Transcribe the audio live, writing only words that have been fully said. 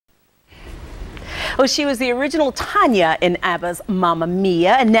Well, she was the original Tanya in ABBA's Mamma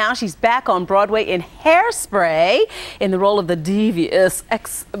Mia, and now she's back on Broadway in Hairspray in the role of the devious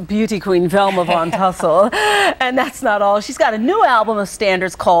ex-beauty queen Velma Von Tussle. And that's not all. She's got a new album of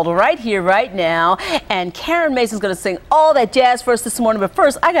standards called Right Here, Right Now, and Karen Mason's going to sing all that jazz for us this morning. But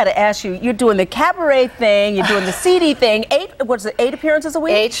first, I got to ask you, you're doing the cabaret thing, you're doing the CD thing, 8 appearances a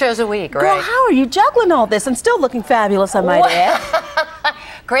week? 8 shows a week, right? Girl, how are you juggling all this and still looking fabulous, I might add?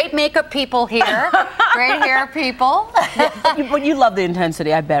 Great makeup people here, great hair people. But you love the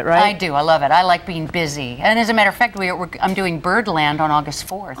intensity, I bet, right? I do, I love it. I like being busy. And as a matter of fact, I'm doing Birdland on August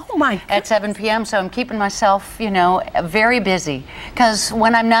 4th. Oh my goodness. At 7 p.m., so I'm keeping myself, you know, very busy. Because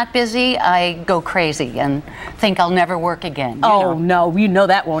when I'm not busy, I go crazy and think I'll never work again. Oh, no, you know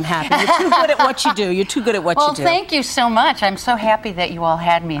that won't happen. You're too good at what you do. You're too good at what you do. Well, thank you so much. I'm so happy that you all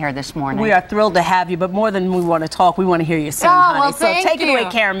had me here this morning. We are thrilled to have you, but more than we want to talk, we want to hear you sing, oh, honey. Well, so take it away,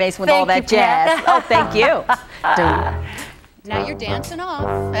 Karen Mason, with all that you, jazz. Oh, thank you. Now you're dancing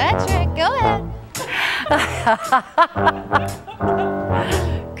off. That's right. Go ahead.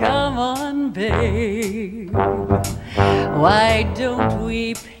 Come on, babe. Why don't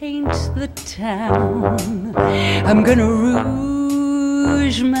we paint the town? I'm gonna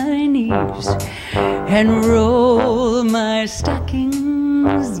rouge my knees and roll my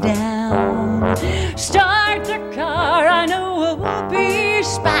stockings down. Start the car, I know it will be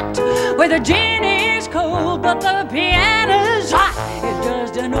spat, where the gin is cold but the piano's hot. It's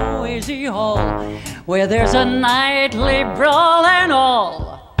just a noisy hall where there's a nightly brawl and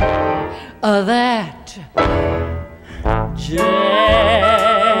all of that jazz.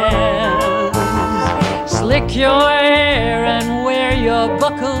 Slick your hair and wear your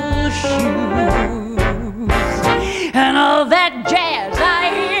buckle shoes and all that jazz. I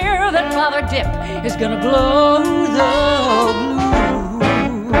hear that Father Dip is gonna blow the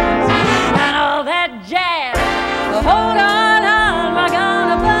blues and all that jazz. Hold on, I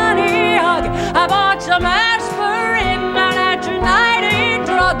got a bunny hug. I bought some aspirin and a nighty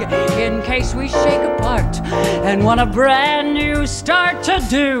drug in case we shake apart and want a brand new start to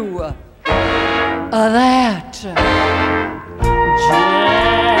do that jazz.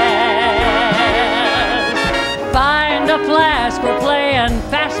 Find a flask, we're playing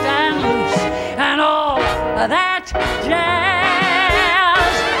fast and loose and all that jazz.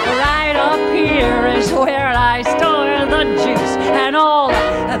 Right up here is where I store the juice and all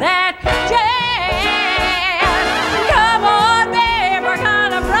that jazz. Come on, babe, we're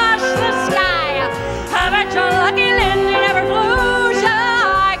gonna brush the sky. I bet you're lucky Lindy never flew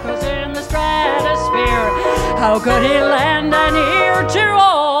shy, 'cause in the stratosphere, how could he lend an ear to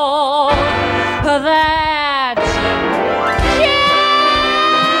all that jazz?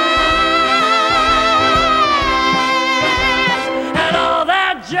 And all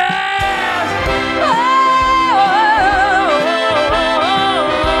that jazz.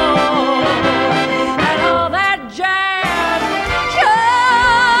 And all that jazz. Sure,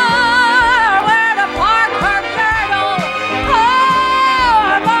 where the Parker girdle. Oh,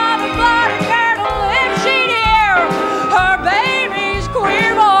 Mama Florida girdle, if she'd hear her babies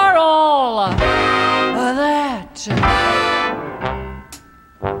queer or all that jazz.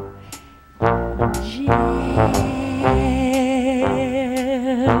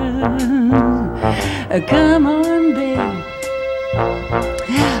 Come on, babe.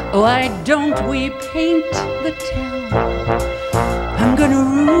 Why don't we paint the town? I'm gonna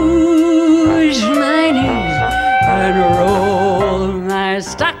rouge my knees and roll my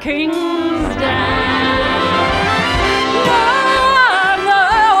stockings down. No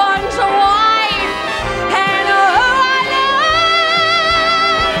one's a wife, and oh, I love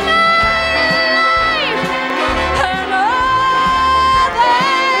life, and all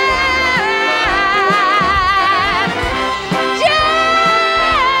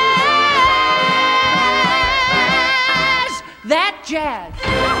that jazz.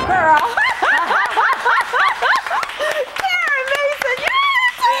 Girl. Karen Mason,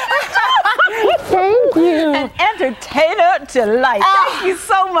 yes! Thank you. An entertainer delight. Thank you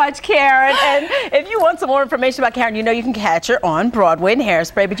so much, Karen. And if you want some more information about Karen, you know you can catch her on Broadway in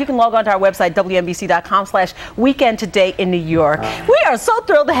Hairspray, but you can log on to our website, WNBC.com/Weekend Today in New York. We are so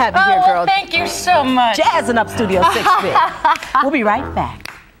thrilled to have you here, girl. Well, thank you so much. Jazzing up Studio 6-bit. We'll be right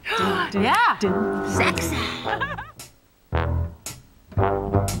back. Yeah. Sexy.